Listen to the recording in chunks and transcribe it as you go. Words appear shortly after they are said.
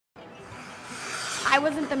I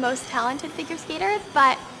wasn't the most talented figure skater,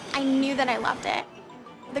 but I knew that I loved it.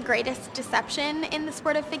 The greatest deception in the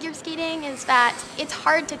sport of figure skating is that it's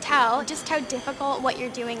hard to tell just how difficult what you're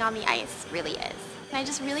doing on the ice really is. And I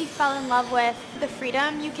just really fell in love with the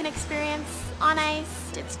freedom you can experience on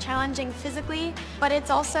ice. It's challenging physically, but it's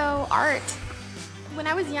also art. When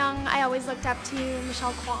I was young, I always looked up to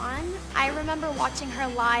Michelle Kwan. I remember watching her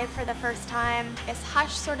live for the first time. This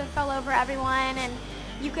hush sort of fell over everyone, and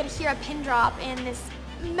you could hear a pin drop in this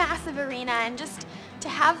massive arena, and just to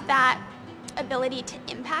have that ability to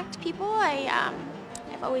impact people,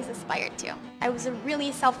 I've always aspired to. I was a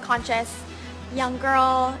really self-conscious young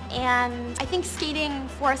girl, and I think skating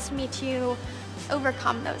forced me to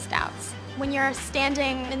overcome those doubts. When you're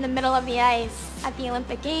standing in the middle of the ice at the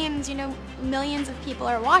Olympic Games, you know, millions of people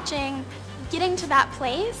are watching. Getting to that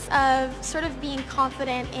place of sort of being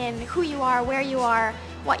confident in who you are, where you are,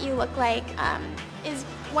 what you look like, is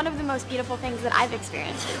one of the most beautiful things that I've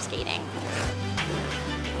experienced through skating.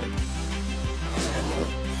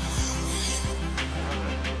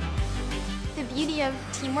 The beauty of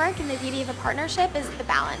teamwork and the beauty of a partnership is the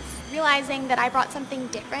balance. Realizing that I brought something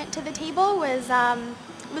different to the table was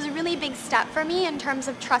a really big step for me in terms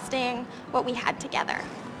of trusting what we had together.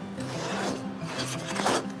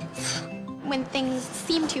 When things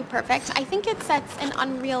seem too perfect, I think it sets an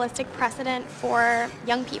unrealistic precedent for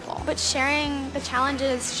young people. But sharing the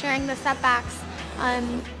challenges, sharing the setbacks,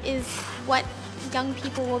 is what young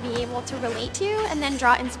people will be able to relate to and then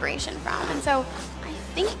draw inspiration from. And so I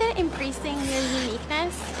think that embracing your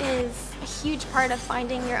uniqueness is a huge part of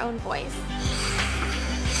finding your own voice.